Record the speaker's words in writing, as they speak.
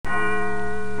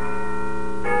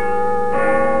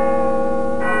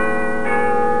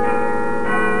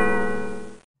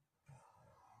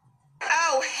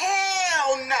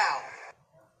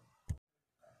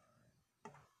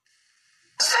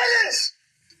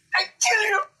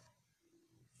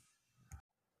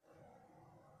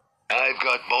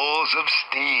got balls of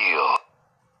steel.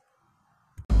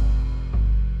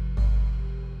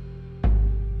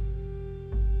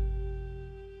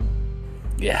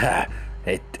 Yeah,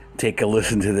 hey, take a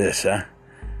listen to this, huh?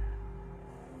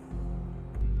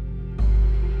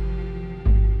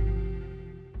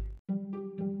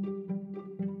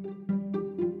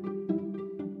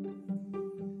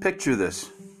 Picture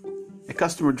this. A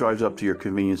customer drives up to your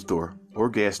convenience store or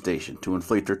gas station to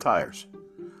inflate their tires.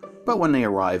 But when they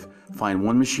arrive, find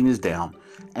one machine is down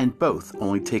and both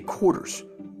only take quarters.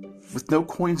 With no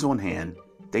coins on hand,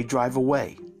 they drive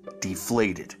away,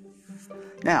 deflated.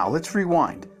 Now, let's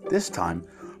rewind. This time,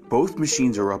 both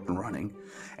machines are up and running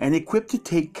and equipped to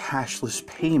take cashless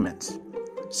payments.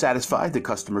 Satisfied, the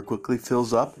customer quickly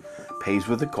fills up, pays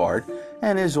with a card,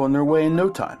 and is on their way in no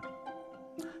time.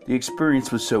 The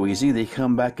experience was so easy, they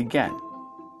come back again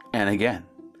and again.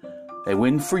 A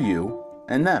win for you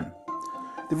and them.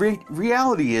 The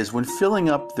reality is, when filling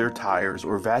up their tires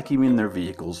or vacuuming their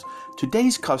vehicles,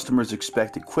 today's customers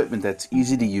expect equipment that's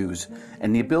easy to use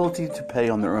and the ability to pay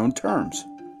on their own terms.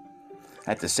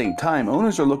 At the same time,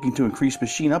 owners are looking to increase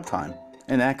machine uptime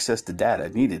and access the data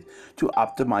needed to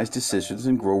optimize decisions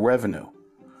and grow revenue.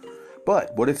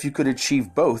 But what if you could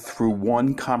achieve both through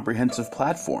one comprehensive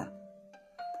platform?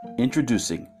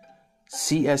 Introducing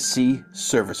CSC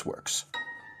ServiceWorks.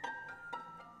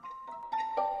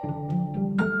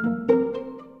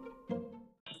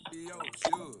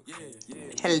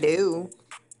 Hello.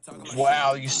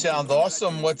 Wow, you sound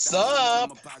awesome. What's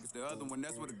up?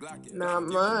 Not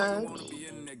much.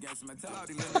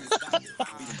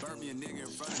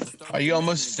 Are you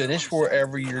almost finished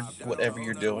whatever you're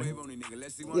doing?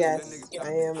 Yes, I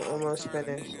am almost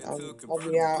finished. I'll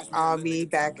be out. I'll be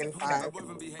back in 5.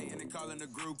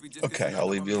 Okay, I'll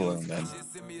leave you alone then.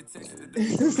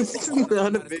 It's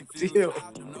not a big deal.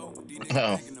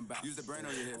 Oh.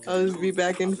 I'll just be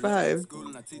back in 5.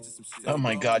 Oh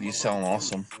my God, you sound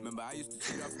awesome.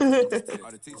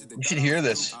 You should hear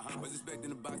this.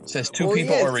 It says two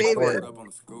people are save recorded. it.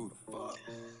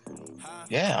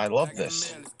 Yeah, I love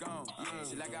this.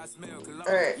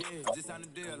 Alright.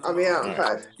 I'll be out in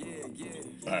 5.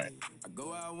 All right.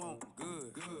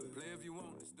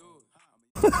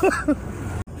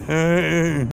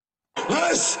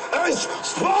 This is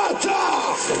Sparta!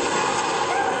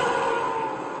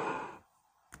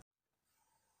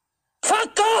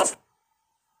 Fuck off!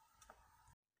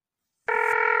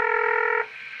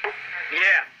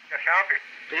 Yeah. Yes, help you?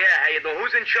 Yeah, how you doing?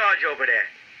 Who's in charge over there?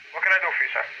 What can I do for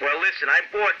you, sir? Well, listen, I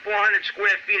bought 400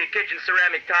 square feet of kitchen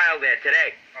ceramic tile there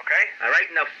today. Okay. All right,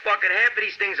 now fucking half of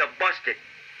these things are busted.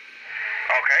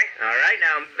 Okay. All right,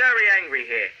 now I'm very angry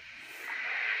here.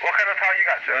 What kind of tile you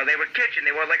got, sir? Well, they were kitchen.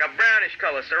 They were like a brownish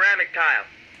color, ceramic tile.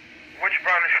 Which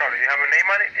brownish color? You have a name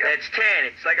on it? Yeah. It's tan.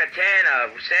 It's like a tan,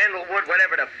 sandalwood,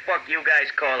 whatever the fuck you guys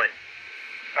call it.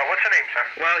 What's the name,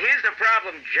 sir? Well, here's the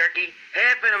problem, Jerky.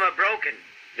 Half of them are broken.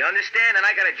 You understand? And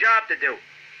I got a job to do.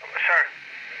 Sir,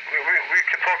 we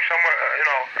can talk somewhere,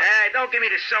 Don't give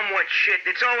me the somewhat shit.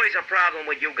 It's always a problem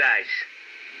with you guys.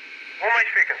 Who am I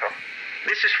speaking to?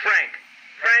 This is Frank.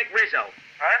 Frank Rizzo.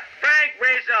 Huh? Frank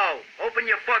Rizzo! Open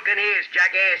your fucking ears,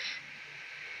 jackass.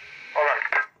 Hold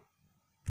on.